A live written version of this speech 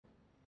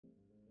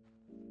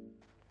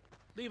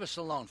Leave us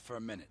alone for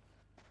a minute.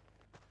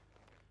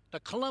 The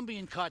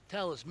Colombian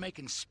cartel is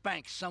making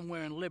spank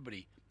somewhere in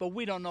Liberty, but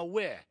we don't know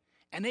where.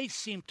 And they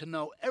seem to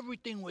know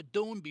everything we're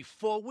doing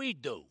before we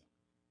do.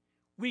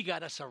 We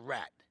got us a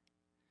rat.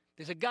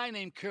 There's a guy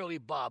named Curly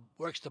Bob,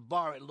 works the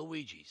bar at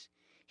Luigi's.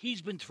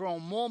 He's been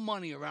throwing more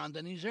money around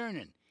than he's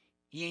earning.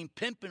 He ain't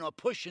pimping or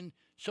pushing,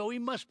 so he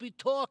must be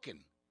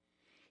talking.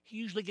 He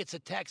usually gets a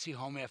taxi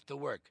home after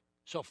work,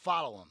 so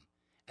follow him.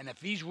 And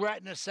if he's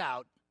ratting us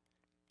out,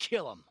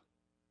 kill him.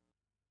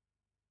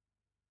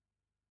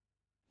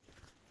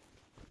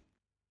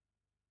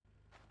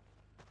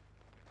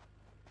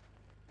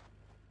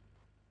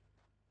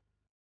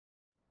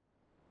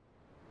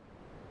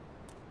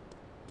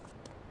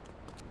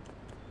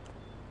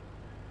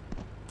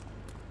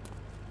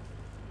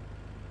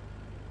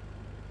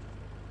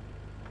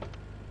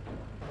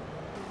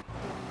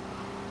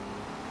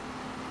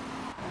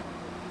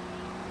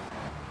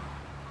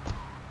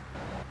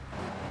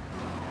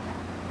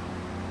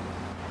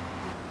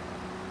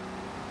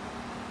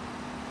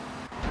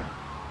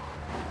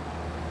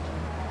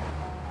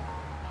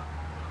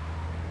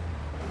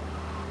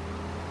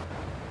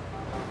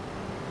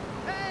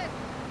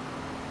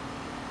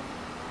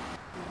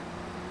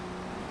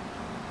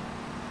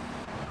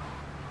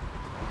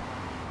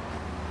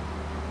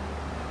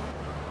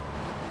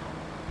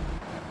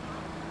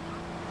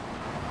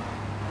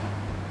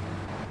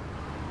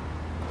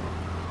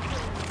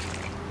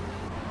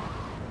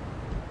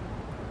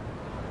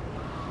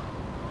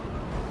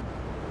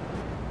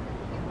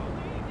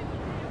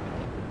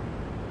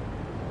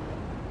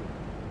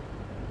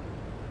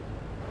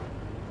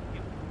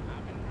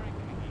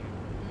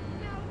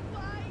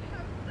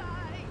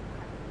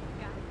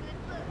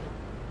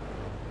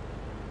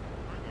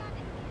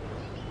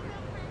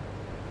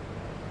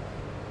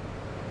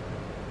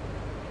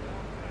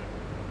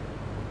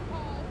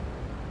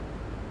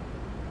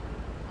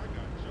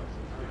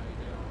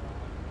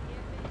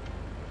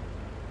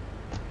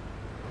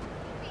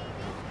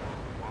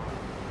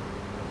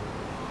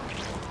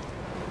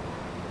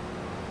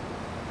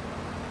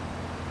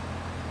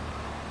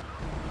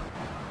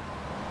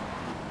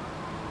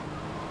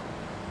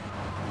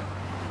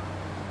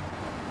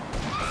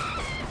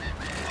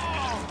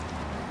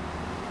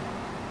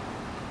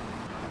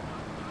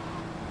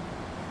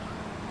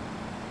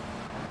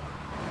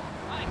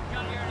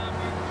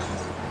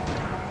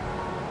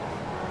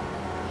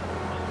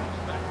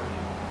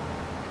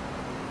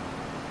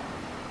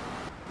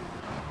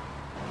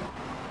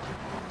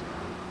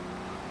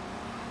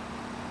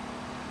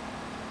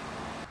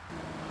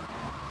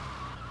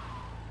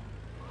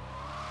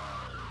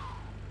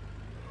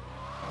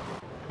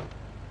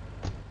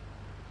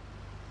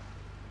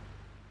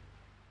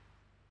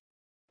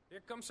 Here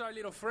comes our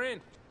little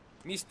friend,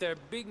 Mr.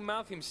 Big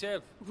Mouth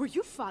himself. Were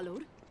you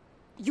followed?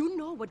 You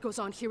know what goes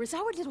on here is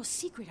our little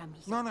secret,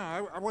 amigo.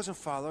 No, I wasn't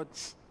followed.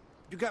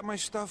 You got my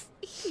stuff?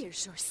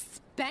 Here's your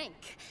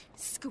spank,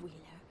 squealer.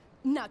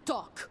 Now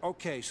talk.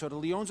 Okay, so the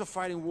Leons are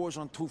fighting wars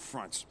on two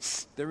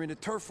fronts. They're in a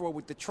turf war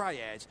with the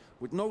Triads,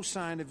 with no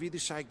sign of either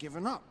side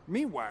giving up.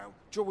 Meanwhile,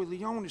 Joey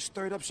Leone has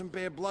stirred up some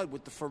bad blood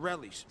with the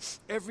Forellis.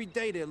 Every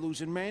day they're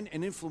losing men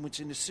and influence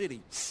in the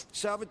city.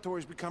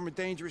 Salvatore's becoming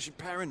dangerous and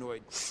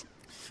paranoid.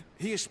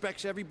 He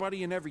expects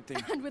everybody and everything.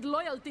 And with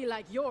loyalty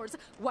like yours,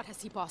 what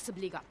has he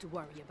possibly got to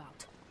worry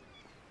about?